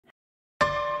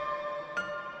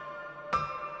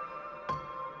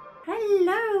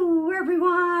Hello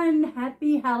everyone!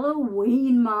 Happy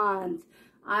Halloween month!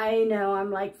 I know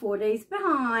I'm like 4 days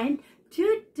behind.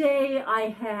 Today I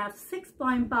have 6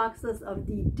 blind boxes of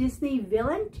the Disney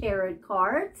villain tarot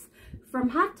cards from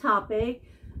Hot Topic.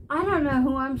 I don't know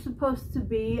who I'm supposed to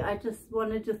be. I just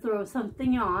wanted to throw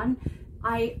something on.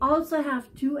 I also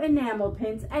have 2 enamel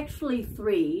pins, actually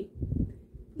 3.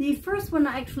 The first one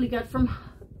I actually got from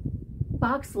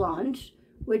Box Lunch,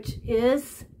 which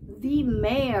is the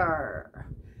Mayor.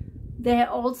 They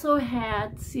also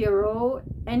had Zero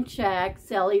and Jack.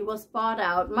 Sally was bought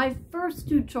out. My first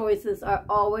 2 choices are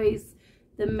always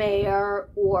the Mayor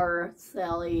or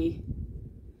Sally.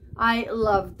 I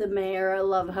love the Mayor. I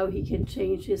love how he can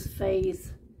change his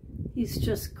face. He's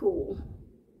just cool.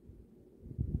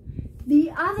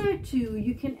 The other 2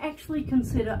 you can actually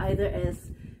consider either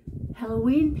as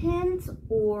Halloween pins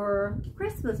or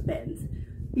Christmas pins,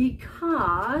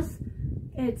 because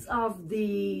it's of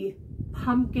the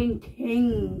Pumpkin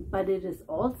King, but it is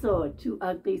also 2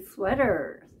 ugly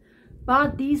sweaters.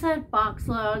 But these are Box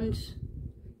Lunch,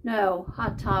 no,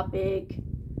 Hot Topic.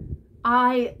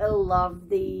 I love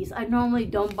these. I normally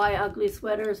don't buy ugly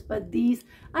sweaters, but these,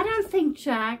 I don't think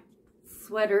Jack's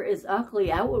sweater is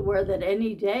ugly. I would wear that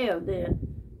any day of the,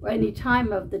 or any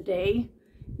time of the day.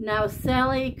 Now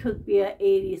Sally could be an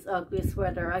 80s ugly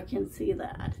sweater, I can see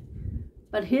that.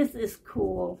 But his is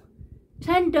cool.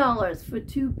 $10 for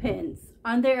 2 pins.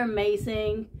 Aren't they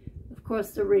amazing? Of course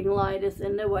the ring light is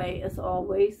in the way as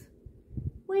always.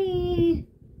 Whee!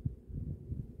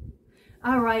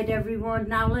 Alright everyone,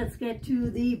 now let's get to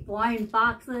the blind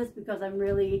boxes because I'm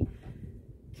really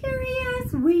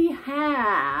curious. We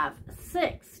have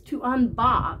 6 to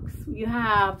unbox. You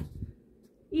have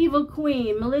Evil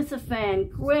Queen,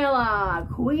 Maleficent,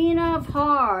 Cruella, Queen of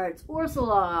Hearts,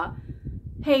 Ursula,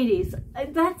 Hades.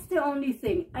 That's the only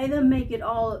thing. Either make it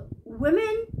all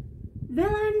women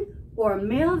villain or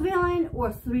male villain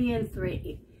or 3 and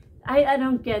 3. I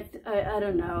don't get, I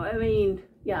don't know. I mean,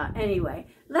 yeah, anyway.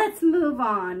 Let's move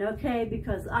on, okay?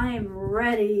 Because I am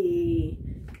ready.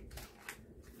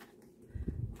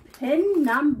 Pin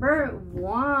number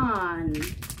 1.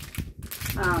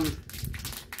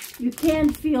 You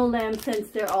can't feel them since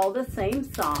they're all the same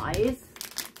size.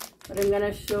 But I'm going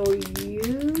to show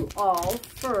you all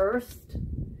first.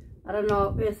 I don't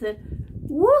know, is it?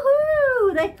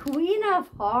 Woohoo! The Queen of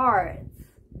Hearts.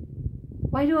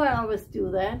 Why do I always do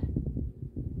that?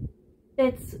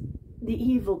 It's the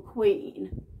Evil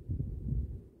Queen.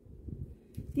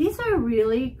 These are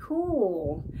really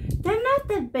cool. They're not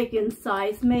that big in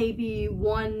size, maybe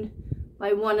 1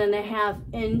 by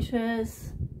 1.5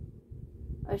 inches.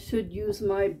 I should use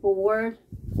my board,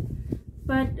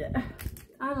 but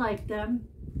I like them.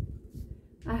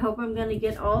 I hope I'm gonna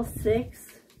get all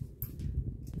 6.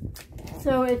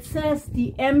 So it says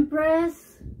the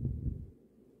Empress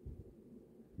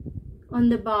on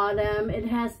the bottom. It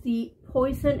has the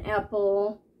Poison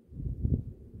Apple.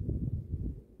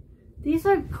 These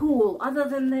are cool. Other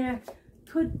than they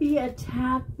could be a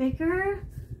tad bigger,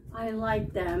 I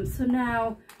like them. So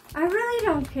now I really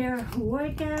don't care who I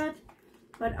get.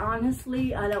 But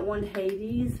honestly, I don't want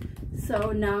Hades,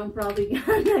 so now I'm probably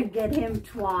gonna get him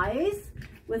twice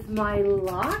with my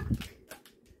luck.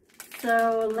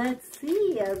 So let's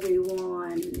see,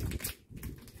 everyone.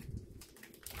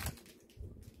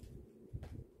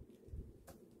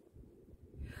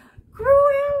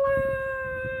 Cruella!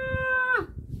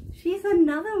 She's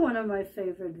another one of my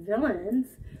favorite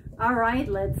villains. All right,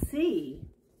 let's see.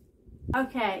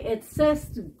 Okay, it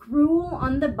says Gruel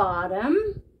on the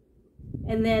bottom.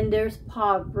 And then there's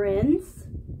paw prints.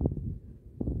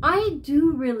 I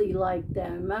do really like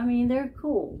them. I mean, they're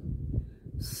cool.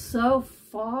 So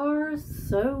far,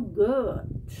 so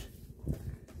good.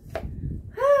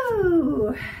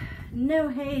 Whew. No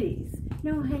Hades.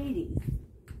 No Hades.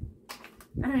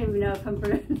 I don't even know if I'm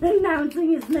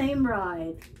pronouncing his name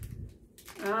right.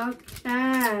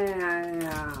 Okay.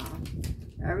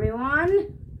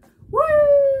 Everyone. Woo!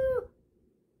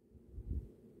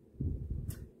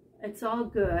 It's all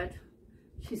good.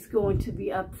 She's going to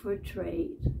be up for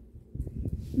trade.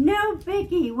 No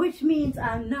biggie, which means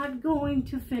I'm not going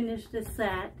to finish the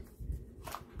set.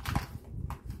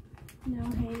 No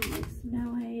Hades,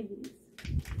 no Hades.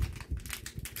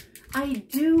 I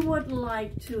would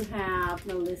like to have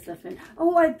Maleficent.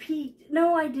 Oh, I peeked.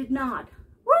 No, I did not.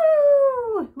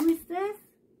 Woo! Who is this?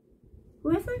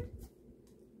 Who is it?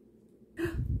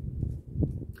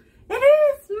 It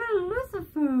is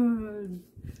Maleficent.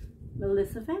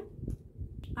 Maleficent.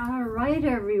 All right,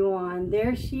 everyone,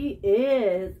 there she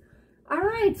is. All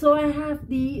right, so I have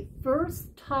the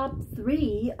first top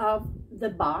 3 of the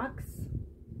box.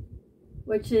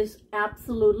 which is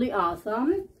absolutely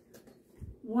awesome.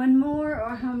 One more,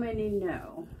 or how many?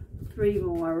 No. 3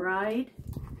 more, right?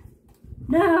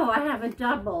 No, I have a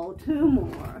double. 2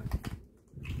 more.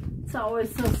 It's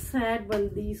always so sad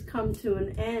when these come to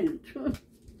an end.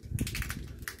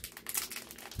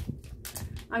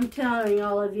 I'm telling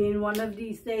all of you, in one of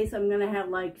these days, I'm going to have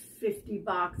like 50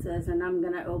 boxes and I'm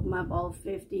going to open up all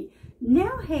 50.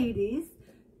 No Hades,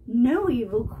 no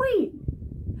evil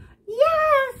queen.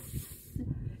 Yes!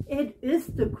 It is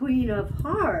the Queen of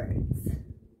Hearts.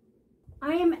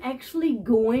 I am actually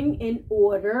going in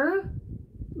order,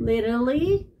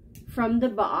 literally, from the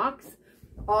box.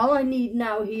 All I need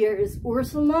now here is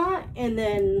Ursula and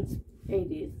then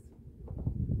Hades.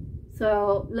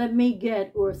 So let me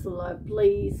get Ursula,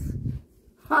 please.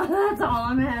 That's all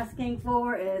I'm asking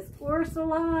for is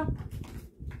Ursula.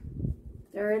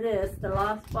 There it is, the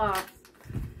last box.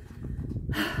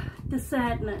 The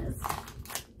sadness.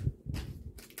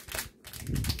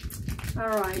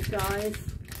 Alright guys,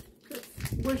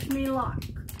 just wish me luck.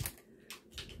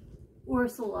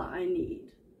 Ursula I need.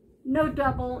 No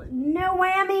double, no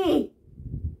whammy.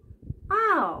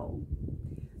 Oh,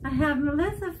 I have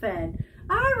Elizabeth.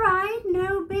 Alright,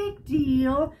 no big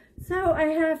deal. So I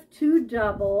have 2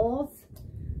 doubles.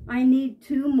 I need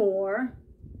 2 more.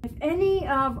 If any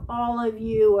of all of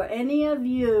you or any of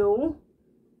you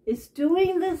is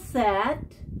doing the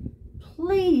set,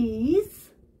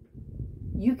 please,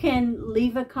 you can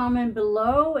leave a comment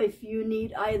below if you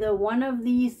need either one of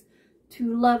these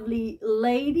 2 lovely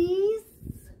ladies.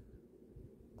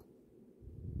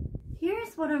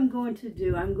 Here's what I'm going to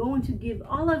do. I'm going to give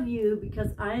all of you,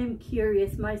 because I am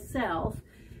curious myself,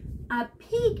 a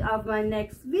peek of my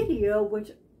next video,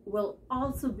 which will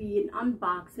also be an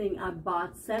unboxing. I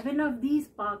bought 7 of these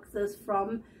boxes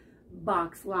from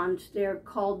Box Lunch. They're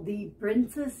called the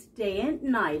Princess Day and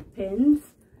Night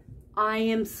pins. I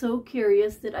am so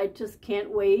curious that I just can't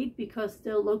wait because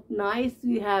they'll look nice.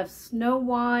 You have Snow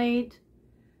White,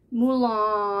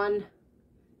 Mulan,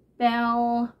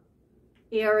 Belle,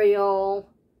 Ariel,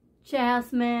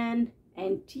 Jasmine,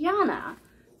 and Tiana.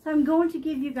 So I'm going to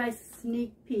give you guys a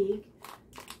sneak peek,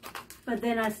 but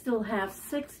then I still have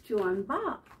 6 to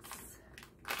unbox.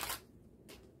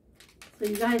 So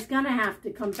you guys gonna have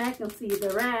to come back and see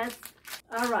the rest.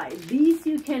 Alright, these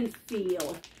you can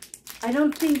feel. I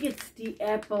don't think it's the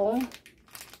apple.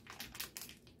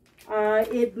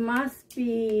 It must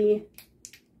be,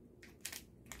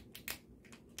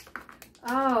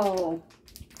 oh,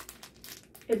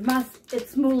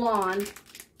 it's Mulan.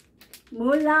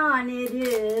 Mulan it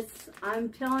is. I'm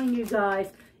telling you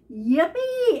guys.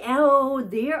 Yippee! Oh,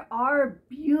 they are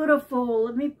beautiful.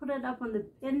 Let me put it up on the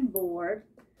pin board.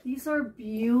 These are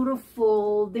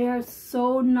beautiful. They're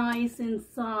so nice in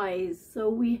size. So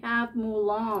we have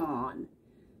Mulan.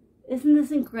 Isn't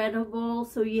this incredible?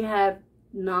 So you have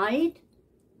night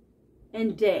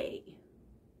and day.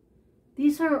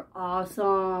 These are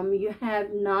awesome. You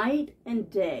have night and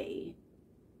day.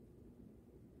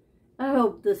 I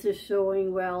hope this is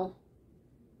showing well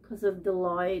because of the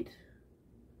light.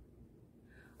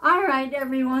 Alright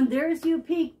everyone, there's your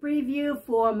peek preview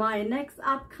for my next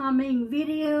upcoming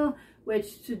video,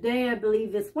 which today I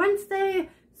believe is Wednesday.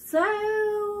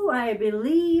 So I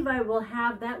believe I will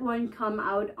have that one come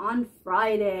out on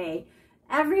Friday.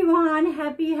 Everyone,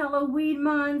 happy Halloween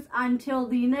month. Until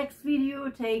the next video,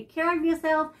 take care of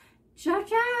yourself. Ciao,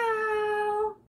 ciao.